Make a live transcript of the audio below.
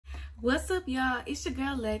What's up, y'all? It's your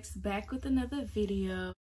girl Lex back with another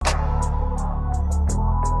video.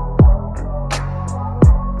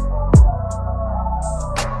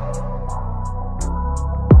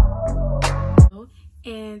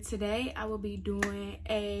 And today I will be doing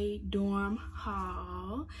a dorm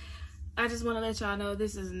haul. I just want to let y'all know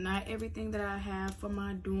this is not everything that I have for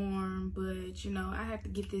my dorm, but you know, I had to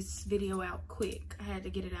get this video out quick. I had to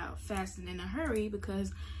get it out fast and in a hurry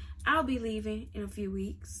because I'll be leaving in a few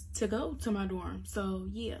weeks to go to my dorm. So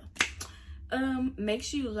yeah, make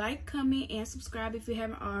sure you like, comment, and subscribe if you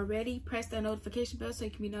haven't already. Press that notification bell so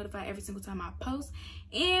you can be notified every single time I post,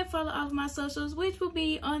 and follow all of my socials, which will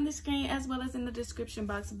be on the screen as well as in the description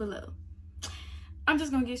box below. I'm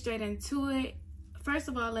just gonna get straight into it. First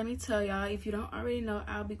of all, let me tell y'all, if you don't already know,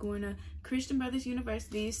 I'll be going to Christian Brothers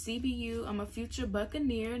University, CBU. I'm a future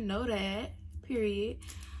Buccaneer, know that, period.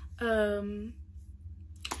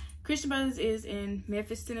 Christian Brothers is in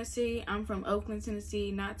Memphis, Tennessee. I'm from Oakland,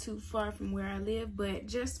 Tennessee, not too far from where I live, but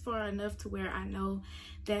just far enough to where I know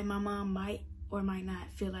that my mom might or might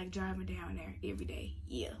not feel like driving down there every day.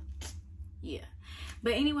 Yeah.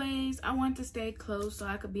 But anyways, I want to stay close so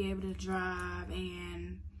I could be able to drive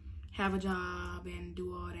and have a job and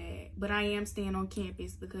do all that. But I am staying on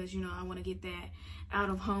campus because, you know, I want to get that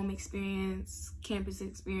out of home experience, campus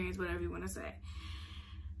experience, whatever you want to say.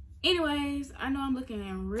 Anyways, I know I'm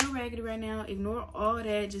looking real raggedy right now. Ignore all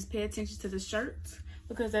that. Just pay attention to the shirts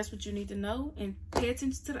because that's what you need to know, and pay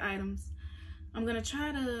attention to the items. I'm going to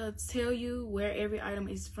try to tell you where every item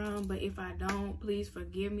is from, but if I don't, please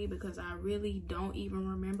forgive me because I really don't even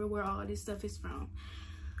remember where all this stuff is from.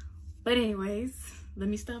 But anyways, let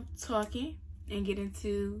me stop talking and get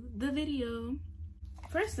into the video.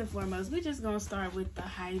 First and foremost, we're just going to start with the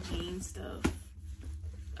hygiene stuff.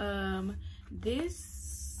 This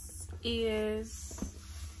is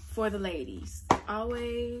for the ladies.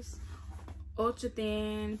 Always ultra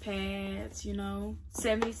thin pads, you know,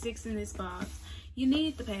 76 in this box. You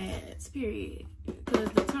need the pads, period, because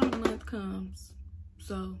the time of the month comes,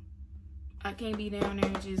 so I can't be down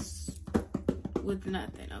there just with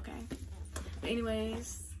nothing, okay? But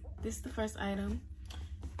anyways, this is the first item.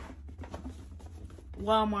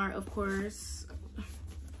 Walmart, of course.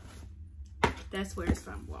 That's where it's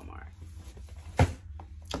from, Walmart.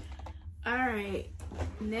 All right,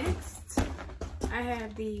 next I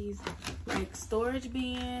have these like storage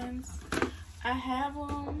bins. I have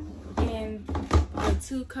them in the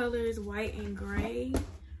two colors, white and gray,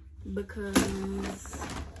 because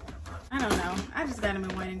I don't know, I just got them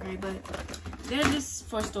in white and gray, but they're just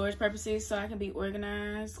for storage purposes so I can be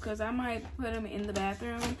organized, because I might put them in the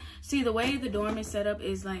bathroom. See, the way the dorm is set up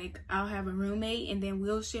is like I'll have a roommate and then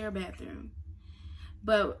we'll share a bathroom.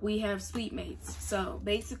 But we have suite mates. So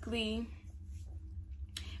basically,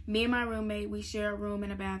 me and my roommate, we share a room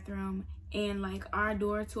and a bathroom. And like our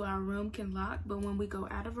door to our room can lock. But when we go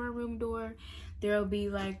out of our room door, there'll be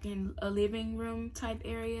like in a living room type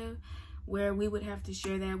area where we would have to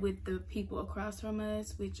share that with the people across from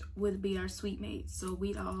us, which would be our suite mates. So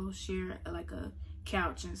we'd all share like a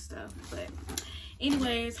couch and stuff. But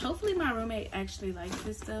anyways, hopefully my roommate actually likes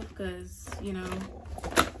this stuff because, you know,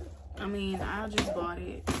 I mean, I just bought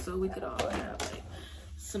it so we could all have like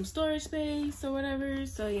some storage space or whatever.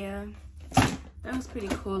 So yeah, that was pretty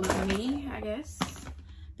cool of me, I guess.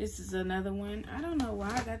 This is another one. I don't know why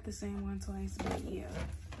I got the same one twice, but yeah.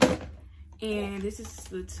 And this is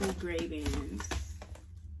the two gray bins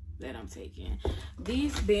that I'm taking.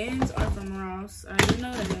 These bins are from Ross. I do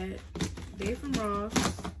know that. They're from Ross.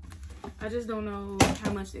 I just don't know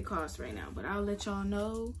how much they cost right now, but I'll let y'all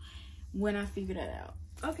know when I figure that out.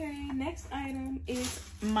 Okay, next item is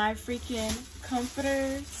my freaking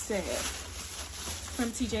comforter set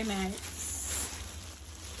from TJ Maxx.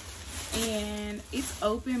 And it's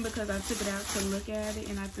open because I took it out to look at it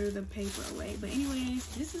and I threw the paper away. But anyways,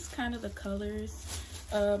 this is kind of the colors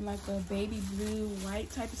of like a baby blue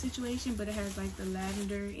white type of situation, but it has like the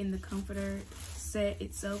lavender in the comforter set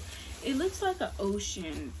itself. It looks like an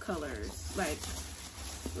ocean colors,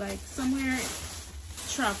 like somewhere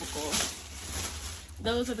tropical.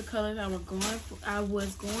 Those are the colors I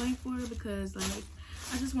was going for because like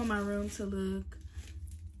I just want my room to look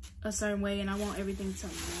a certain way and I want everything to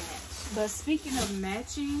match. But speaking of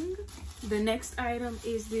matching, the next item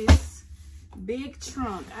is this big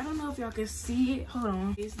trunk. I don't know if y'all can see it. Hold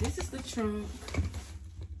on. This is the trunk.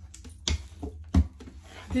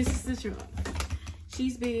 This is the trunk.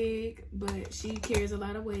 She's big, but she carries a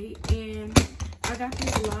lot of weight. And I got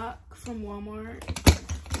this lock from Walmart.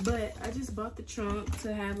 But I just bought the trunk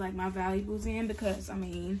to have like my valuables in because I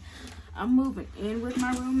mean, I'm moving in with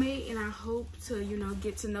my roommate, and I hope to, you know,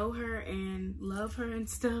 get to know her and love her and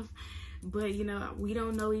stuff. But, you know, we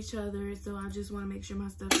don't know each other, so I just want to make sure my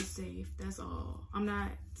stuff is safe. That's all. I'm not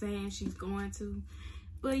saying she's going to,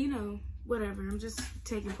 but, you know, whatever. I'm just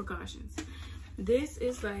taking precautions. This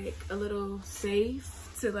is like a little safe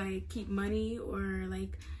to like keep money or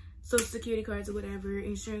like social security cards or whatever,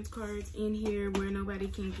 insurance cards in here where nobody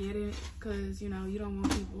can get it, because, you know, you don't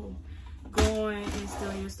want people going and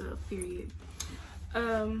stealing your stuff, period.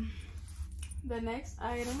 The next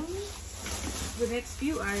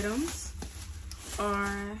few items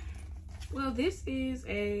are, well, this is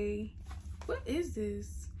a, what is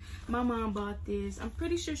this? My mom bought this. I'm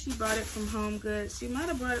pretty sure she bought it from Home Goods. She might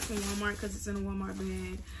have brought it from Walmart because it's in a Walmart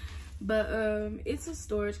bag. But it's a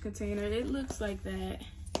storage container. It looks like that.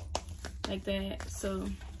 Like that. So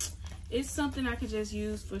it's something I can just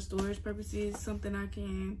use for storage purposes. Something I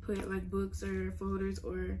can put like books or folders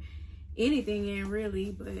or anything in,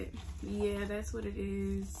 really. But yeah, that's what it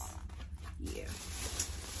is. Yeah.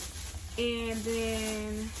 And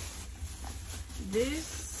then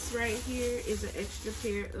this right here is an extra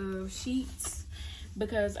pair of sheets,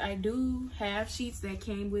 because I do have sheets that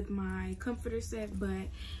came with my comforter set, but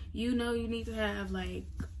you know, you need to have like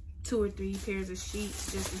 2 or 3 pairs of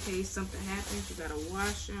sheets just in case something happens. You gotta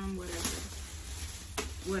wash them,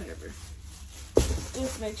 whatever.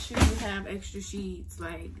 Just make sure you have extra sheets.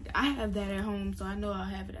 Like, I have that at home, so I know I'll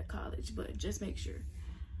have it at college, but just make sure.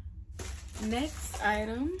 Next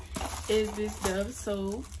item is this Dove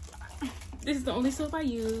soap. This is the only soap I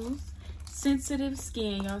use. Sensitive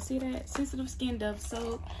Skin. Y'all see that? Sensitive Skin Dove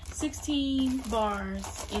soap. 16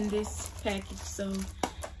 bars in this package. So,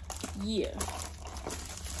 yeah.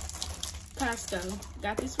 Costco.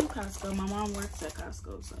 Got this from Costco. My mom works at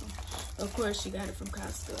Costco, so of course she got it from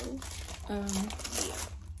Costco.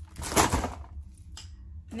 Yeah.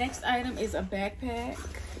 Next item is a backpack.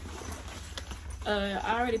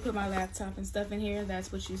 I already put my laptop and stuff in here.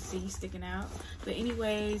 That's what you see sticking out. But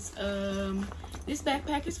anyways, this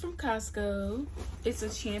backpack is from Costco. It's a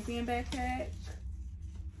Champion backpack.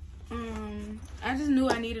 I just knew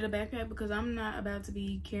I needed a backpack because I'm not about to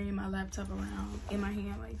be carrying my laptop around in my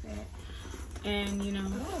hand like that. And, you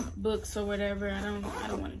know, books or whatever. I don't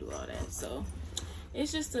want to do all that. So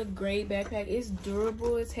it's just a great backpack. It's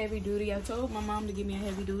durable. It's heavy duty. I told my mom to give me a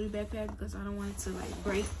heavy duty backpack because I don't want it to like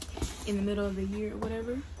break in the middle of the year or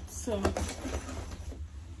whatever. So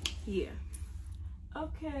yeah.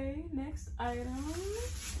 Okay, next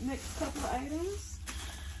couple of items.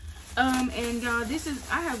 And y'all,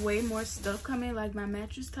 I have way more stuff coming, like my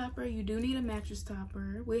mattress topper. You do need a mattress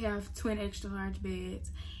topper. We have twin extra large beds,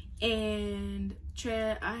 and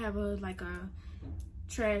I have a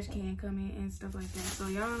trash can coming and stuff like that. So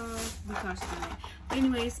y'all be cautious on that. But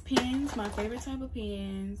anyways, pens, my favorite type of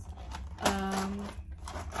pens.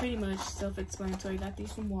 Pretty much self-explanatory. Got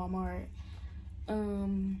these from Walmart.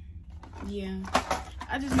 Yeah,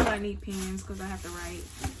 I just know I need pens because I have to write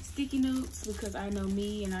sticky notes, because I know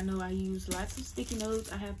me and I know I use lots of sticky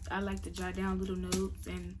notes. I like to jot down little notes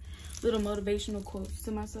and little motivational quotes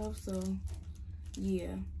to myself. So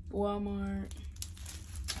yeah, Walmart.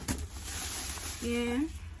 Yeah,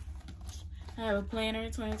 I have a planner,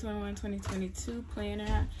 2021-2022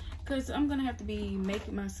 planner, because I'm gonna have to be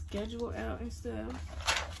making my schedule out and stuff,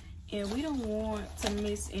 and we don't want to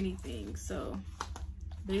miss anything. So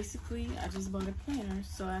basically, I just bought a planner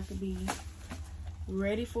so I could be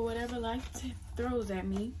ready for whatever life throws at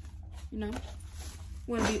me. You know,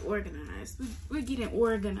 want to be organized. We're getting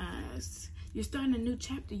organized. You're starting a new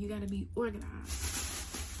chapter. You got to be organized.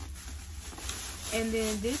 And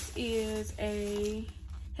then this is a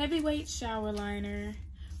heavyweight shower liner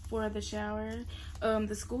for the shower.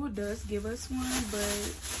 The school does give us one,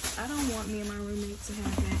 but I don't want me and my roommate to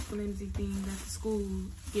have that flimsy thing that the school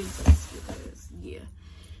gives us, because yeah.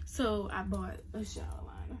 So I bought a shower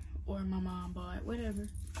liner, or my mom bought, whatever.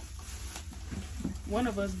 One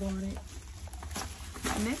of us bought it.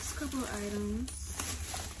 Next couple of items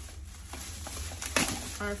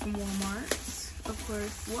are from Walmart. Of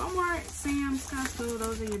course, Walmart, Sam's, Costco,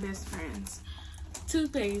 those are your best friends.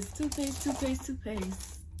 Toothpaste.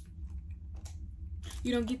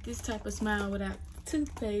 You don't get this type of smile without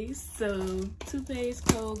toothpaste. So toothpaste,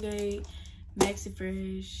 Colgate, Maxi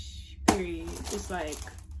Fresh, period.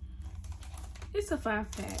 It's a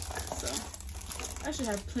 5-pack, so I should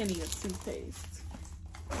have plenty of toothpaste.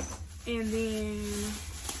 And then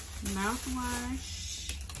mouthwash.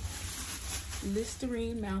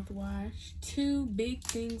 Listerine mouthwash. 2 big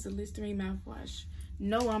things of Listerine mouthwash.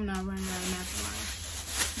 No, I'm not running out of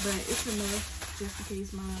mouthwash, but it's enough just in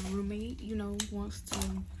case my roommate, you know, wants to,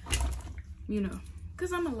 you know,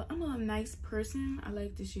 because I'm a nice person. I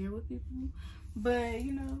like to share with people, but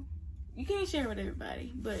you know, you can't share with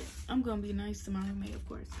everybody. But I'm gonna be nice to my roommate, of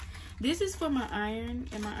course. This is for my iron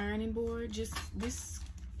and my ironing board. Just this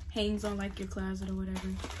hangs on like your closet or whatever.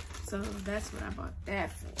 So that's what I bought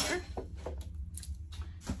that for.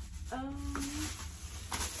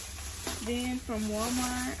 Then from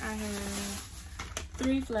Walmart, I have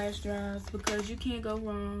 3 flash drives because you can't go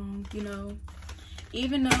wrong, you know.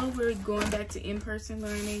 Even though we're going back to in-person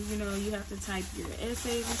learning, you know, you have to type your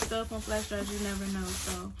essays and stuff on flash drives. You never know.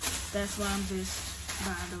 So that's why I'm just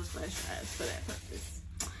buying those flash drives for that purpose.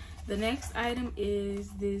 The next item is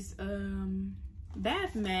this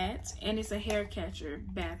bath mat, and it's a hair catcher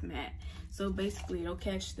bath mat. So basically it'll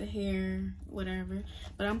catch the hair, whatever,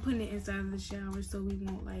 but I'm putting it inside of the shower so we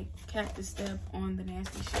won't like have to step on the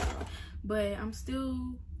nasty shower. But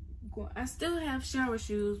I still have shower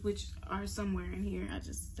shoes, which are somewhere in here. I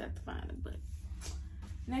just have to find them. But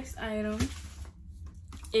next item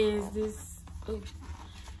is this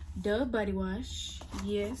Dove body wash.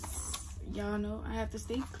 Yes, y'all know I have to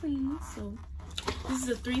stay clean, so this is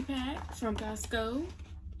a 3-pack from Costco.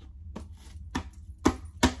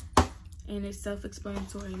 And it's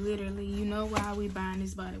self-explanatory, literally. You know why we buying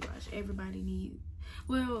this body wash. Everybody needs,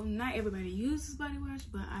 well, not everybody uses body wash,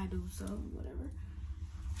 but I do, so whatever.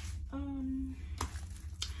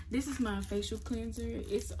 This is my facial cleanser.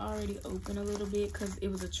 It's already open a little bit because it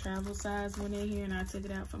was a travel size one in here and I took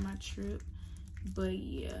it out for my trip. But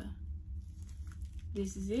yeah,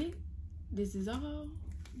 this is it. This is all.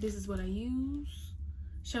 This is what I use.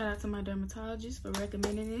 Shout out to my dermatologist for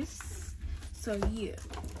recommending this. So yeah.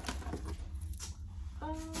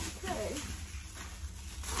 Okay.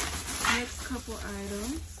 Next couple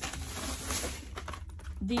items.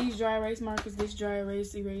 These dry erase markers, this dry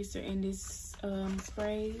erase eraser, and this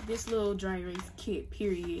spray. This little dry erase kit,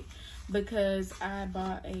 period. Because I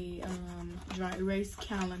bought a dry erase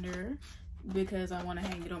calendar because I want to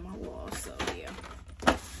hang it on my wall. So yeah.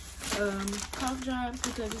 Cough drops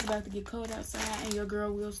because it's about to get cold outside and your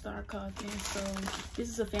girl will start coughing. So this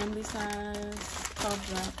is a family size cough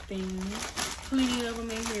drop thing. Plenty of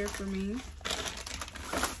them in here for me.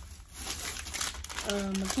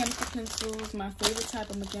 Mechanical pencils, my favorite type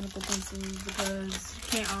of mechanical pencils because you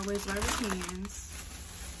can't always write with hands.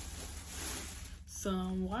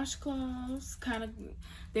 Some washcloths,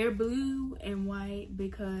 they're blue and white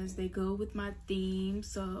because they go with my theme.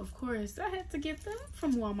 So of course I had to get them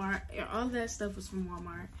from Walmart. All that stuff was from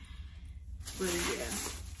Walmart. But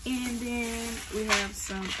yeah. And then we have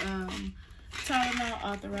some Tylenol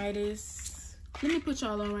arthritis. Let me put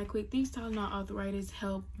y'all on right quick. These Tylenol arthritis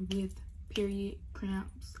help with period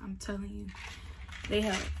cramps. I'm telling you, they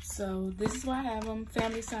help. So this is why I have them.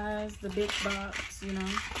 Family size, the big box, you know.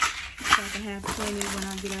 So I can have plenty when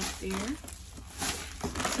I get up there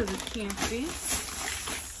to the campus.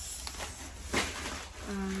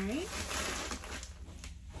 Alright.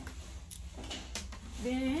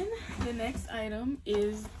 Then the next item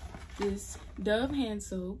is this Dove hand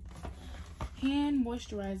soap. Hand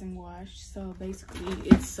moisturizing wash. So basically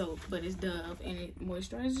it's soap, but it's Dove and it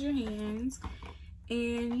moisturizes your hands.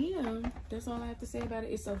 And yeah, that's all I have to say about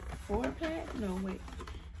it. It's a 4-pack. No, wait.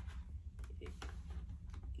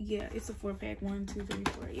 Yeah, it's a 4-pack. 1, 2, 3,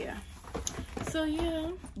 4. Yeah. So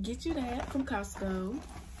yeah, get you that from Costco.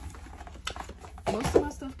 Most of my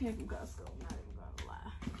stuff came from Costco. I'm not even gonna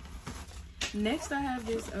lie. Next, I have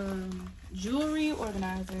this jewelry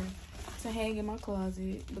organizer to hang in my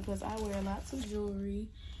closet because I wear lots of jewelry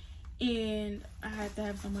and I have to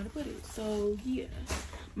have somewhere to put it. So yeah,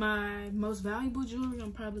 my most valuable jewelry,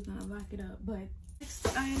 I'm probably gonna lock it up. But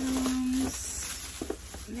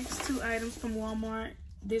next 2 items from Walmart.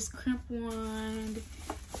 This crimp wand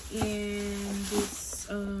and this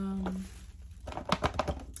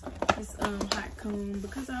hot comb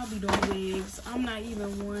because I'll be doing wigs. I'm not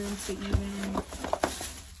even one to even.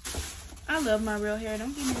 I love my real hair,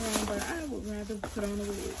 don't get me wrong, but I would rather put on a wig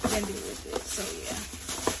than deal with it. So yeah,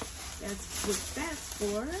 that's what that's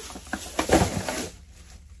for.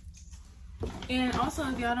 And also,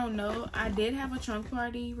 if y'all don't know, I did have a trunk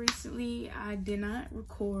party recently. I did not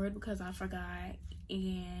record because I forgot.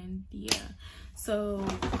 And yeah, so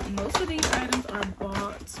most of these items were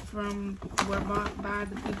bought by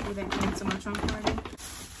the people that came to my trunk party.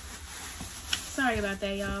 Sorry about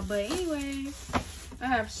that, y'all. But anyway, I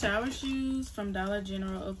have shower shoes from Dollar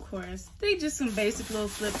General, of course. They just some basic little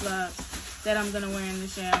flip-flops that I'm gonna wear in the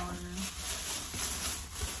shower.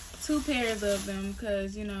 2 pairs of them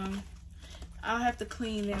because, you know, I'll have to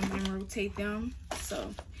clean them and rotate them.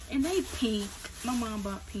 So, and they pink. My mom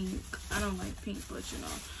bought pink. I don't like pink, but you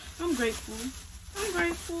know, I'm grateful. I'm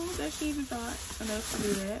grateful that she even thought enough to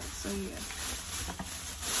do that. So yeah.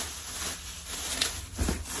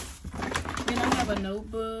 Then I have a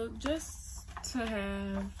notebook just to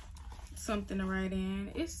have something to write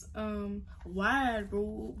in. It's wide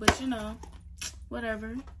ruled, but you know,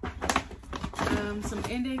 whatever. Some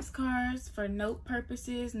index cards for note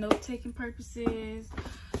purposes, note taking purposes.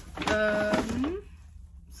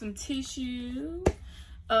 Some tissue.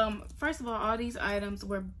 First of all these items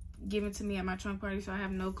were given to me at my trunk party, so I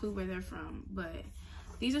have no clue where they're from, but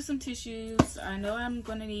these are some tissues. I know I'm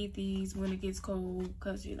gonna need these when it gets cold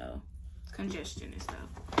because, you know, congestion and stuff.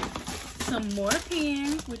 Some more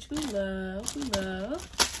pens, which we love.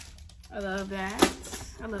 I love that.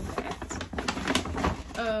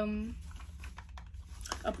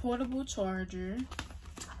 A portable charger.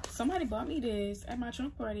 Somebody bought me this at my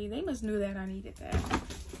trunk party. They must knew that I needed that.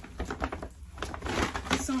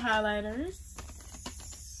 Some highlighters.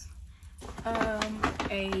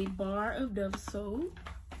 A bar of Dove soap.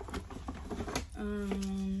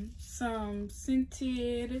 Some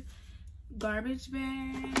scented garbage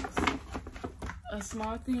bags. A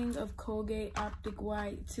small thing of Colgate Optic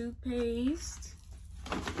White toothpaste.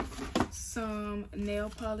 Some nail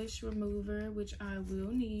polish remover, which I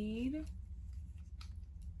will need.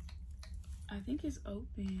 I think it's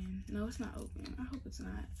open. No, it's not open. I hope it's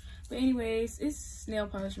not. But anyways, it's nail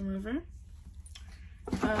polish remover.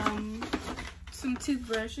 Some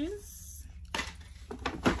toothbrushes.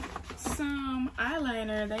 Some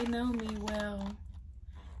eyeliner. They know me well.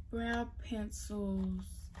 Brow pencils.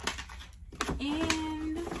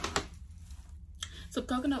 And some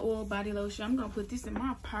coconut oil body lotion. I'm gonna put this in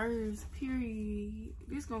my purse, period.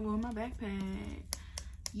 This gonna go in my backpack.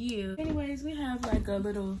 Yeah. Anyways, we have like a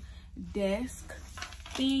little desk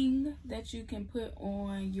thing that you can put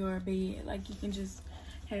on your bed. Like you can just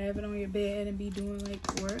have it on your bed and be doing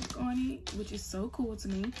like work on it, which is so cool to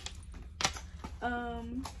me.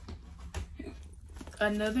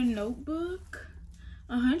 Another notebook.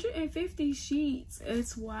 150 sheets.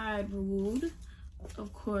 It's wide ruled,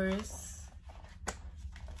 of course,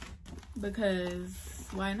 because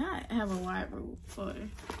why not have a wide ruled for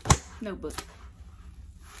notebook.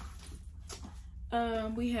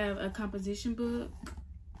 We have a composition book.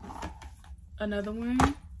 Another one.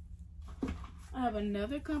 I have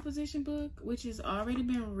another composition book, which has already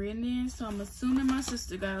been written in, so I'm assuming my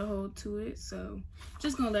sister got a hold to it, so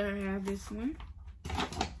just gonna let her have this one.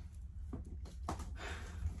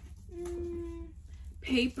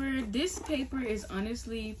 Paper. This paper is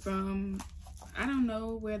honestly from, I don't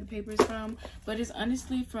know where the paper is from, but it's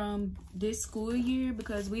honestly from this school year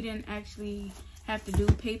because we didn't actually have to do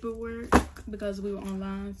paperwork because we were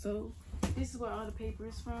online. So this is where all the paper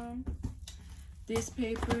is from. This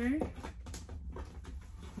paper.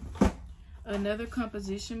 Another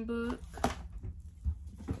composition book.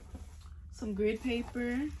 Some grid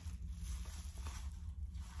paper.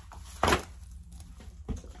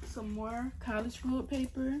 Some more college ruled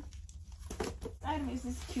paper. This item is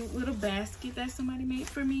this cute little basket that somebody made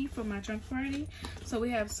for me for my trunk party. So we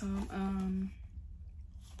have some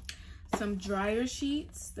dryer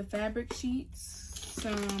sheets, the fabric sheets,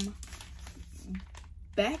 some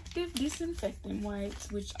Bactive disinfectant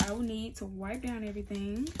wipes, which I will need to wipe down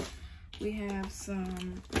everything. We have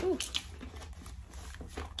some,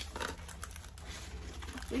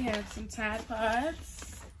 we have some Tide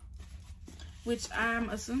Pods, which I'm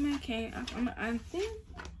assuming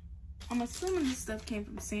I'm assuming this stuff came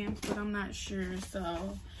from Sam's, but I'm not sure.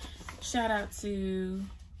 So shout out to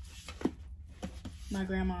my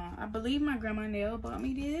grandma. I believe my grandma Nell bought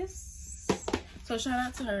me this. So shout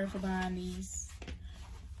out to her for buying these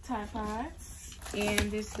Tide Pods.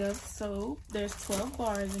 And this Dove soap. There's 12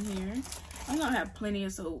 bars in here. I'm gonna have plenty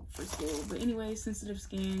of soap for school. But anyway, sensitive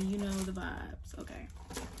skin, you know the vibes. Okay.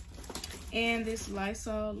 And this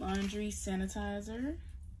Lysol laundry sanitizer.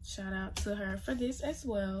 Shout out to her for this as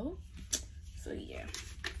well. So yeah.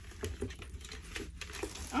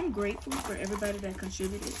 I'm grateful for everybody that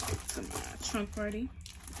contributed to my trunk party.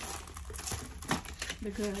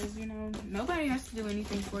 Because, you know, nobody has to do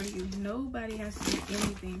anything for you. Nobody has to do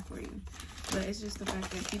anything for you. But it's just the fact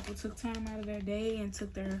that people took time out of their day and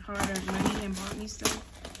took their hard-earned money and bought me stuff.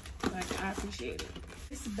 Like, I appreciate it.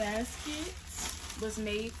 This basket was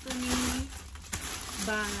made for me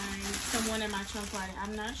by someone at my trunk party.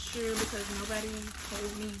 I'm not sure because nobody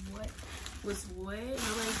told me what was what.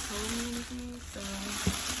 Nobody told me anything, so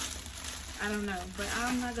I don't know. But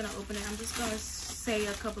I'm not gonna open it. I'm just gonna say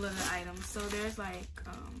a couple of the items. So there's like,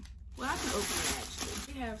 well, I can open it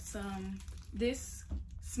actually. We have this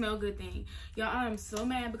smell good thing. Y'all, I'm so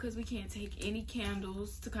mad because we can't take any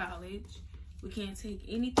candles to college. We can't take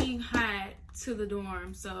anything hot to the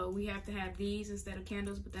dorm, so we have to have these instead of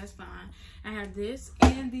candles, but that's fine. I have this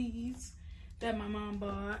and these that my mom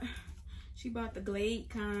bought. She bought the Glade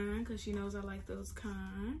kind because she knows I like those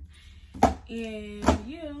kind. And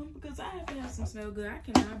yeah, because I have to have some smell good. I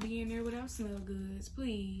cannot be in there without smell goods,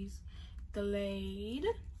 please. Glade.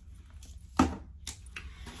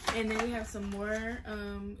 And then we have some more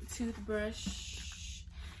toothbrush.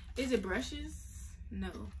 Is it brushes?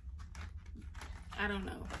 No. I don't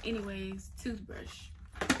know. Anyways, toothbrush.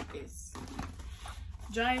 Is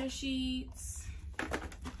dryer sheets.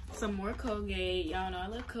 Some more Colgate. Y'all know I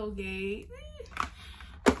love Colgate.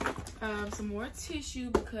 Some more tissue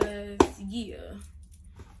because, yeah.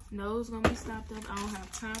 Nose gonna be stopped up. I don't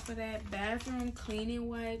have time for that. Bathroom cleaning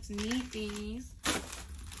wipes. Need these.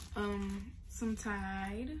 Some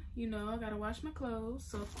Tide. You know, I gotta wash my clothes.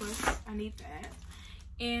 So, of course, I need that.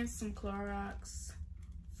 And some Clorox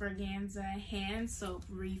Fraganza hand soap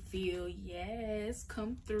refill. Yes,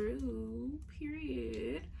 come through.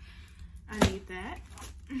 Period. I need that.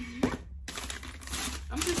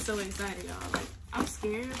 I'm just so excited, y'all. Like, I'm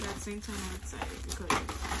scared, but at the same time, I'm excited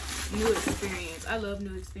because new experience. I love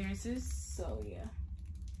new experiences. So yeah.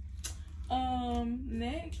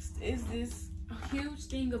 Next is this huge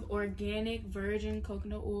thing of organic virgin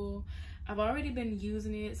coconut oil. I've already been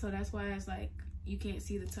using it, so that's why it's like you can't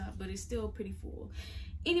see the top, but it's still pretty full.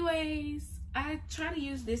 Anyways, I try to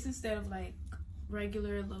use this instead of like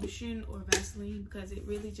regular lotion or Vaseline because it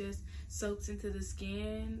really just soaks into the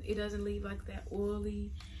skin. It doesn't leave like that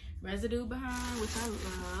oily residue behind, which I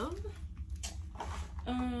love.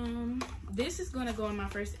 This is gonna go in my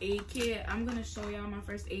first aid kit. I'm gonna show y'all my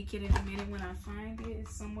first aid kit in a minute when I find it.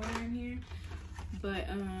 It's somewhere in here. But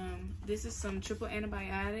this is some triple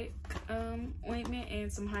antibiotic ointment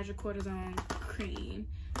and some hydrocortisone cream.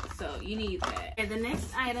 So you need that. And the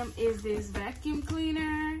next item is this vacuum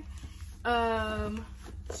cleaner.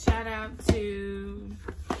 Shout out to,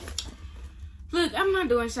 look, I'm not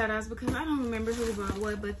doing shout outs because I don't remember who bought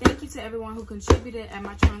what, but thank you to everyone who contributed at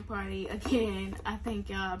my trunk party. Again, I thank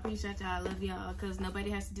y'all, appreciate y'all, I love y'all, because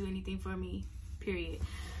nobody has to do anything for me, period.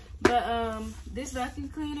 But this vacuum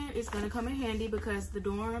cleaner is gonna come in handy because the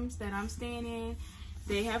dorms that I'm staying in,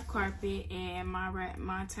 they have carpet and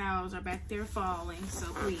my towels are back there falling, so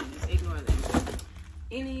please ignore them.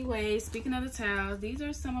 Anyway, speaking of the towels, these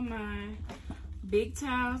are some of my big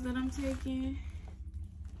towels that I'm taking.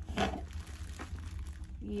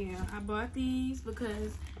 Yeah, I bought these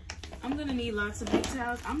because I'm gonna need lots of big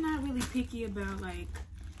towels. I'm not really picky about like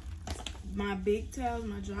my big towels,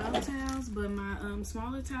 my dry towels, but my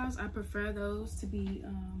smaller towels, I prefer those to be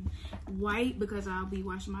white because I'll be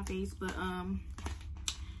washing my face. But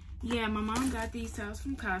yeah, my mom got these towels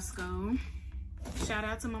from Costco. Shout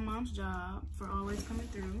out to my mom's job for always coming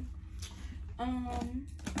through.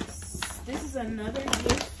 This is another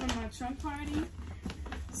gift from my trunk party.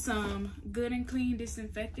 Some Good and Clean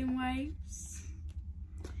disinfecting wipes.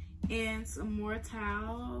 And some more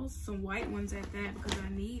towels. Some white ones at that because I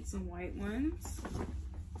need some white ones.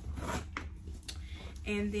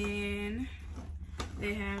 And then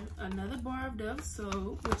they have another bar of Dove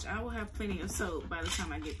soap, which I will have plenty of soap by the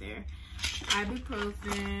time I get there.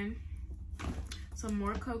 Ibuprofen. Some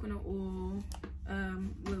more coconut oil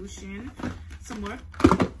lotion, some more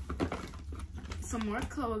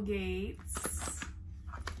Colgates,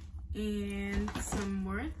 and some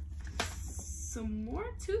more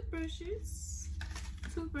toothbrushes,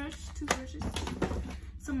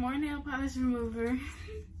 some more nail polish remover,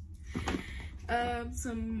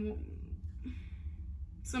 some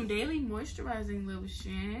daily moisturizing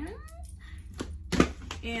lotion,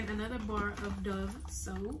 and another bar of Dove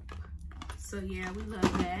soap. So yeah, we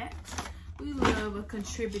love that. We love a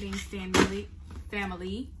contributing family,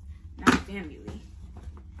 not family.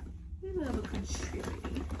 We love a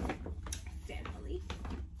contributing family.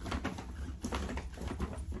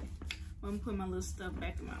 I'm gonna put my little stuff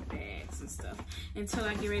back in my bags and stuff until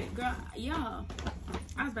I get ready. Girl, y'all,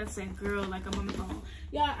 I was about to say girl like I'm on the phone.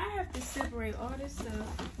 Y'all, I have to separate all this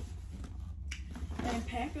stuff and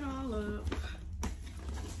pack it all up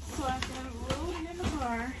so I can roll it in the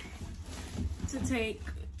car to take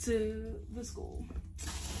to the school.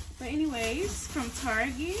 But anyways, from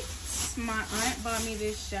Target, my aunt bought me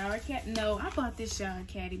this shower cat. No, I bought this shower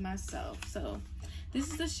caddy myself. So this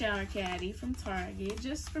is the shower caddy from Target,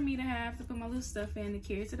 just for me to have to put my little stuff in to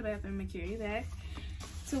carry to the bathroom and carry back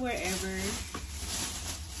to wherever.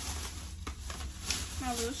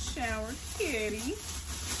 My little shower caddy.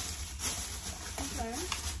 Okay.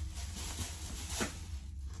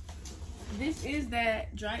 This is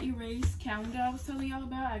that dry erase calendar I was telling y'all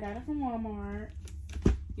about. I got it from Walmart.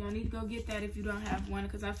 Y'all need to go get that if you don't have one,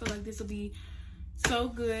 because I feel like this will be so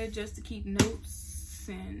good just to keep notes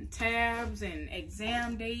and tabs and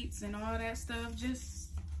exam dates and all that stuff. Just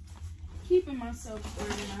keeping myself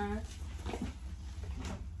organized.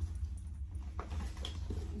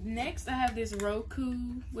 Next, I have this Roku,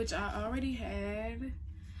 which I already had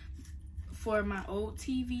for my old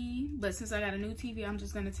TV, but since I got a new TV, I'm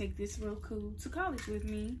just gonna take this Roku to college with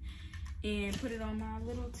me and put it on my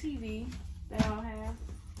little TV that I'll have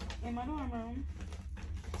in my dorm room.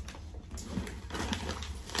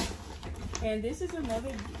 And this is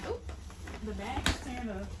another, the bag's turned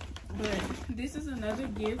up, but this is another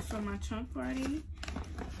gift from my trunk party.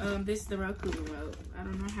 This is the Roku remote. I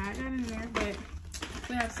don't know how I got in there, but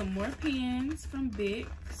we have some more pens from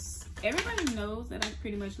Bix. Everybody knows that I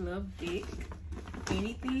pretty much love Bic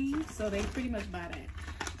anything, so they pretty much buy that.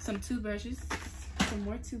 Some toothbrushes, some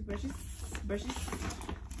more toothbrushes,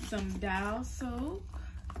 some Dial soap,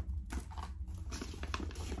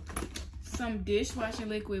 some dishwashing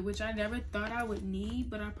liquid, which I never thought I would need,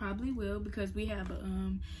 but I probably will because we have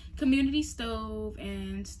a community stove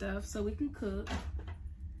and stuff, so we can cook.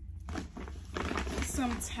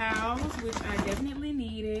 Some towels, which I definitely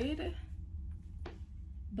needed.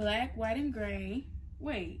 Black, white, and gray.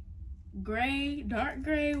 Wait, gray, dark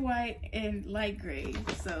gray, white, and light gray.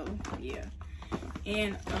 So yeah.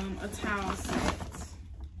 And a towel set.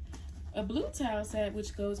 A blue towel set,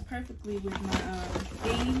 which goes perfectly with my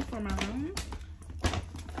theme for my room.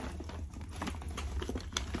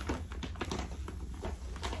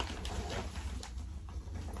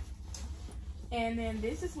 And then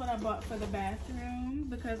this is what I bought for the bathroom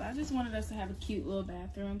because I just wanted us to have a cute little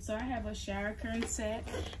bathroom. So I have a shower curtain set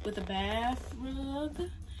with a bath rug.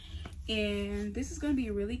 And this is going to be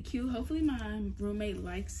really cute. Hopefully my roommate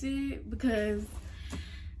likes it because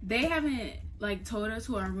they haven't like told us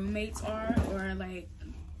who our roommates are or like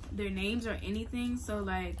their names or anything. So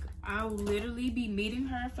like I'll literally be meeting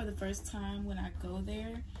her for the first time when I go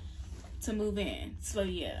there to move in. So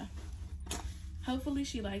yeah. Hopefully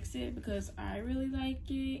she likes it because I really like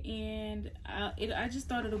it, and I just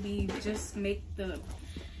thought it'll just make the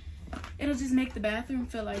bathroom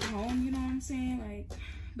feel like home. You know what I'm saying? Like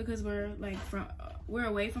because we're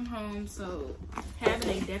away from home, so having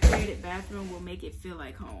a decorated bathroom will make it feel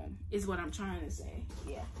like home. Is what I'm trying to say.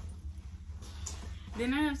 Yeah.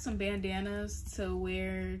 Then I have some bandanas to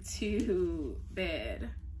wear to bed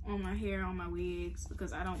on my hair, on my wigs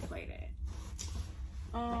because I don't play that.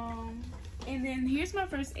 And then here's my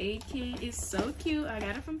first aid kit. It's so cute. I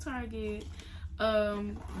got it from Target.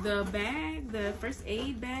 The first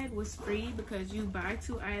aid bag was free because you buy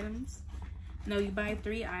 2 items. No, you buy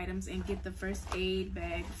 3 items and get the first aid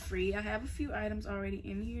bag free. I have a few items already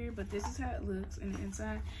in here, but this is how it looks in the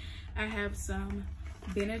inside. I have some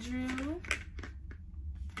Benadryl.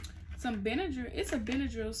 It's a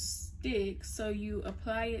Benadryl stick, so you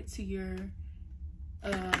apply it to your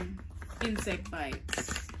insect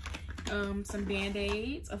bites. Some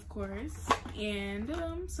Band-Aids, of course, and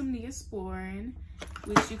some Neosporin,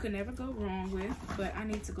 which you could never go wrong with, but I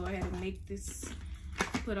need to go ahead and make this,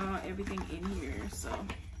 put everything in here. So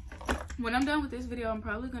when I'm done with this video, I'm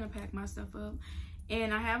probably gonna pack my stuff up,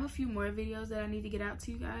 and I have a few more videos that I need to get out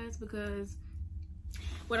to you guys because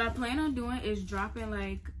what I plan on doing is dropping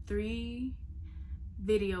like 3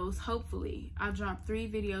 videos. Hopefully I'll drop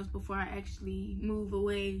 3 videos before I actually move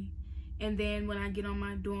away. And then when I get on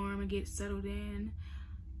my dorm and get settled in,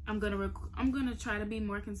 I'm gonna try to be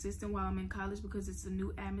more consistent while I'm in college because it's a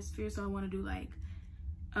new atmosphere. So I want to do like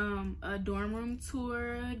a dorm room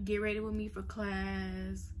tour, get ready with me for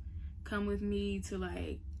class, come with me to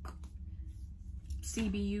like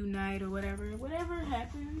CBU night or whatever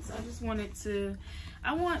happens.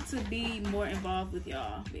 I want to be more involved with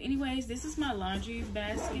y'all. But anyways, this is my laundry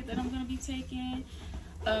basket that I'm gonna be taking.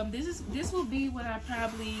 This will be what I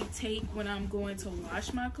probably take when I'm going to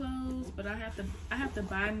wash my clothes, but I have to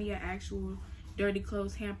buy me an actual dirty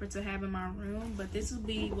clothes hamper to have in my room. But this will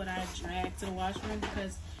be what I drag to the washroom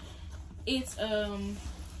because it's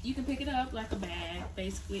you can pick it up like a bag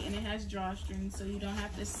basically, and it has drawstrings, so you don't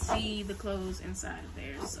have to see the clothes inside of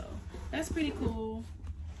there. So that's pretty cool.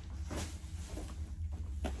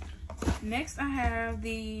 Next, I have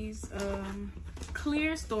these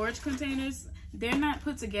clear storage containers. They're not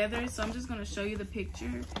put together, so I'm just gonna show you the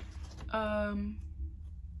picture.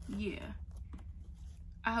 Yeah,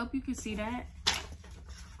 I hope you can see that.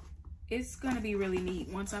 It's gonna be really neat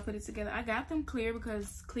once I put it together. I got them clear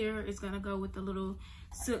because clear is gonna go with the little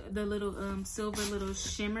silver little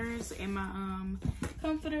shimmers in my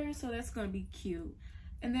comforter, so that's gonna be cute.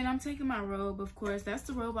 And then I'm taking my robe, of course. That's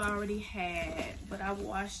the robe I already had, but I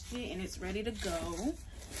washed it and it's ready to go.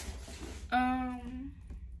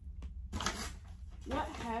 What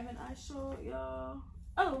haven't I showed y'all?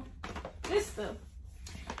 Oh, this stuff.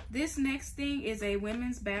 This next thing is a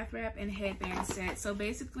women's bath wrap and headband set. So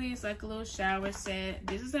basically it's like a little shower set.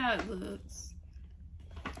 This is how it looks.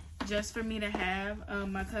 Just for me to have.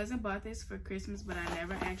 My cousin bought this for Christmas, but I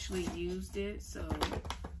never actually used it. So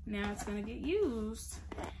now it's gonna get used.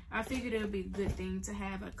 I figured it would be a good thing to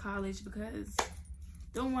have at college because I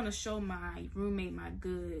don't want to show my roommate my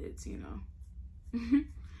goods, you know.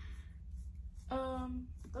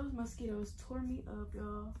 Those mosquitoes tore me up,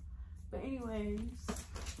 y'all. But anyways,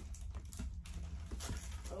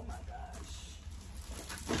 oh my gosh,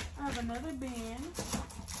 I have another bin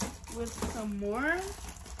with some more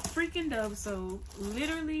freaking Dove soap.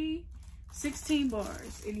 Literally 16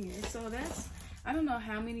 bars in here. So that's, I don't know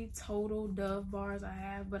how many total Dove bars I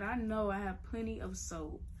have, but I know I have plenty of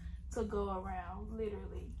soap to go around.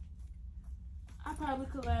 Literally, I probably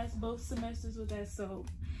could last both semesters with that soap.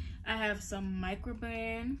 I have some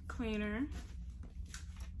microban cleaner,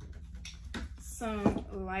 some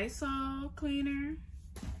Lysol cleaner,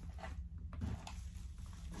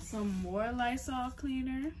 some more Lysol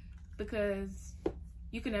cleaner, because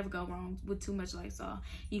you can never go wrong with too much Lysol.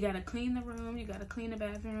 You gotta clean the room, you gotta clean the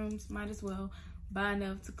bathrooms. Might as well buy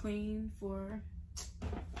enough to clean for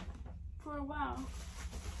a while.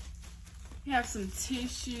 You have some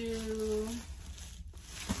tissue.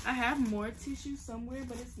 I have more tissue somewhere,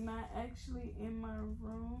 but it's not actually in my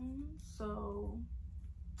room. So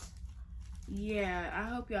yeah, I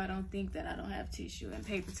hope y'all don't think that I don't have tissue and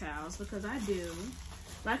paper towels, because I do.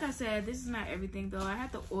 Like I said, this is not everything though. I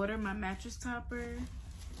had to order my mattress topper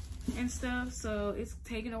and stuff, so it's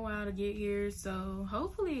taking a while to get here. So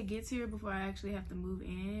hopefully it gets here before I actually have to move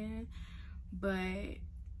in. But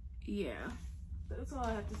yeah, that's all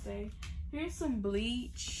I have to say. Here's some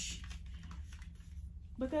bleach,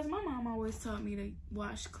 because my mom always taught me to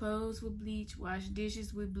wash clothes with bleach, wash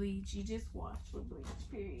dishes with bleach. You just wash with bleach,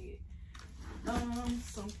 period.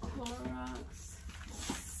 Some Clorox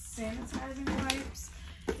sanitizing wipes.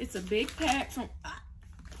 It's a big pack from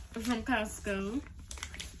Costco.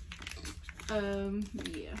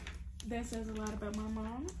 Yeah, that says a lot about my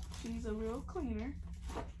mom. She's a real cleaner.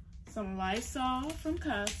 Some Lysol from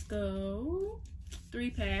Costco,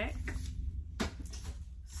 3-pack.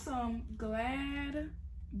 Some Glad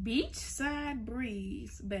Beachside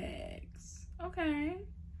Breeze bags. Okay,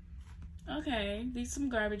 these some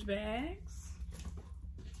garbage bags.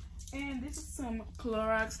 And this is some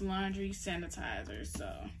Clorox laundry sanitizer. So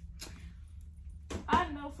I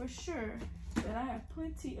know for sure that I have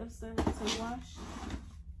plenty of stuff to wash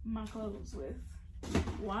my clothes with,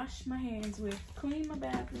 wash my hands with, clean my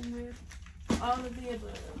bathroom with, all of the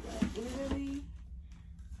above. Like literally,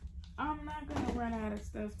 I'm not gonna run out of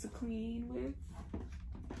stuff to clean with.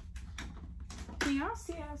 Can y'all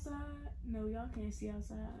see outside? No, y'all can't see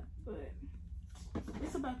outside, but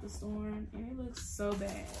it's about to storm and it looks so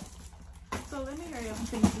bad. So let me hurry up and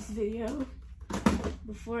finish this video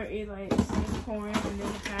before it like starts pouring and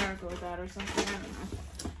then the power goes out or something. I don't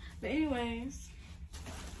know. But anyways,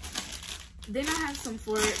 then I have some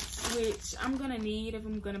forks, which I'm gonna need if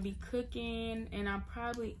I'm gonna be cooking, and I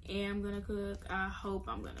probably am gonna cook. I hope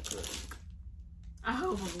I'm gonna cook. I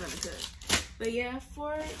hope I'm gonna cook. But yeah,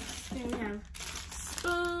 forks. Then we have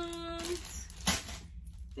spoons.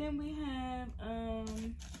 Then we have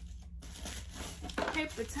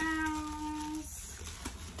paper towels.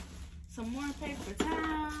 Some more paper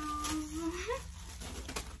towels.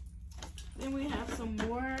 Then we have some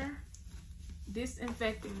more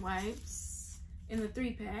disinfecting wipes in the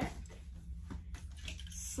 3-pack.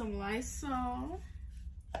 Some Lysol.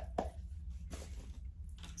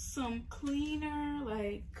 Some cleaner,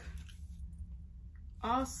 like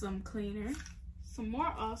awesome cleaner. Some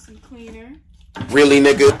more awesome cleaner. Really,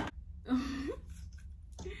 nigga?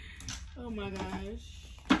 Oh my gosh.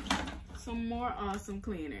 Some more awesome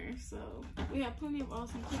cleaner. So we have plenty of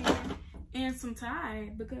awesome cleaner and some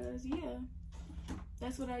Tide, because yeah,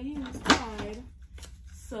 that's what I use, Tide.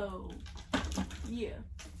 So yeah.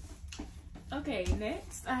 Okay,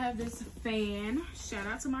 next I have this fan. Shout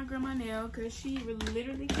out to my grandma Nell, because she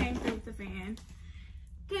literally came through with the fan.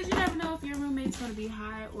 Because you never know if your roommate's going to be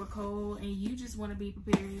hot or cold, and you just want to be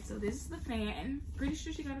prepared. So this is the fan. Pretty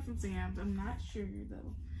sure she got it from Sam's. I'm not sure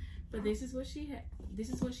though. But this is what she had. This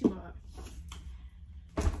is what she bought.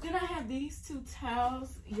 Then I have these 2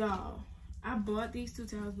 towels. Y'all, I bought these 2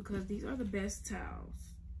 towels because these are the best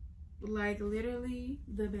towels. Like literally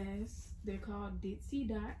the best. They're called Ditsy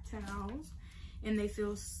Dot towels, and they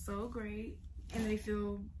feel so great. and they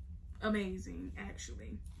feel amazing.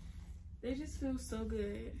 Actually, they just feel so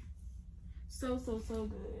good, so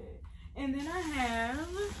good. And then I have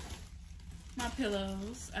my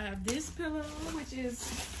pillows. I have this pillow, which is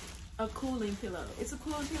a cooling pillow. It's a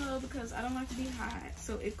cooling pillow because I don't like to be hot,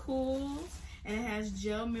 so it cools, and it has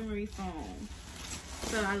gel memory foam,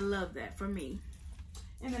 so I love that for me.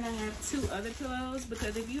 And then I have 2 other pillows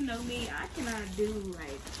because if you know me, I cannot do,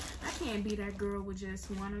 like, I can't be that girl with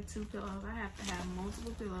just 1 or 2 pillows. I have to have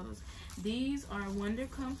multiple pillows. These are Wonder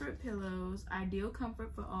Comfort pillows, ideal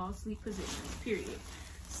comfort for all sleep positions, period.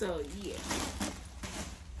 So, yeah.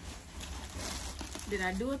 Did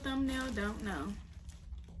I do a thumbnail? Don't know.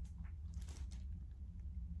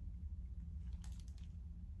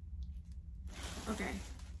 Okay.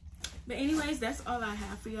 But anyways, that's all I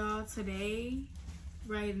have for y'all today.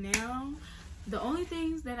 Right now, the only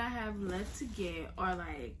things that I have left to get are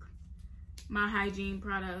like my hygiene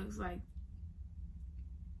products, like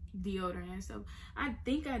deodorant and stuff. I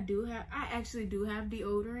actually do have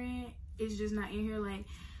deodorant. It's just not in here. Like,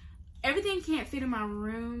 everything can't fit in my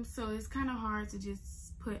room, so it's kind of hard to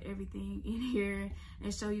just put everything in here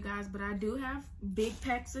and show you guys. But I do have big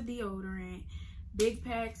packs of deodorant, big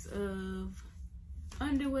packs of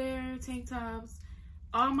underwear, tank tops,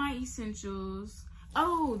 all my essentials.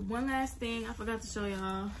 Oh, one last thing I forgot to show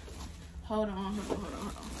y'all. Hold on.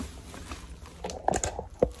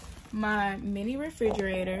 My mini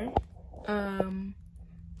refrigerator.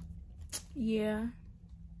 Yeah.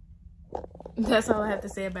 That's all I have to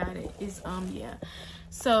say about it is, yeah.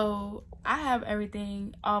 So, I have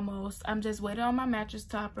everything almost. I'm just waiting on my mattress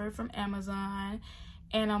topper from Amazon.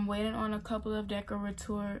 And I'm waiting on a couple of decorations.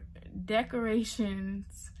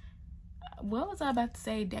 What was I about to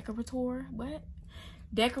say? Decorator? What?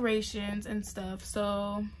 Decorations and stuff.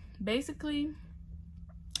 So basically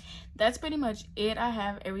that's pretty much it. I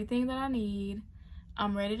have everything that I need.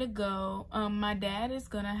 I'm ready to go. My dad is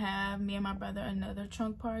gonna have me and my brother another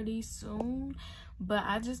trunk party soon, but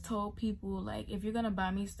I just told people, like, if you're gonna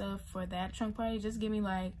buy me stuff for that trunk party, just give me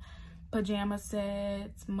like pajama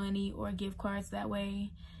sets, money, or gift cards. That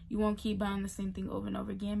way you won't keep buying the same thing over and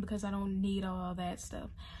over again, because I don't need all that stuff.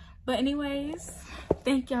 But anyways,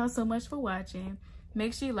 thank y'all so much for watching.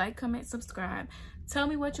 Make sure you like, comment, subscribe. Tell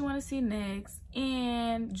me what you want to see next.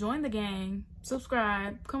 And join the gang.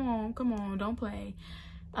 Subscribe. Come on. Don't play.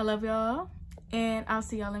 I love y'all. And I'll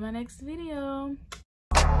see y'all in my next video.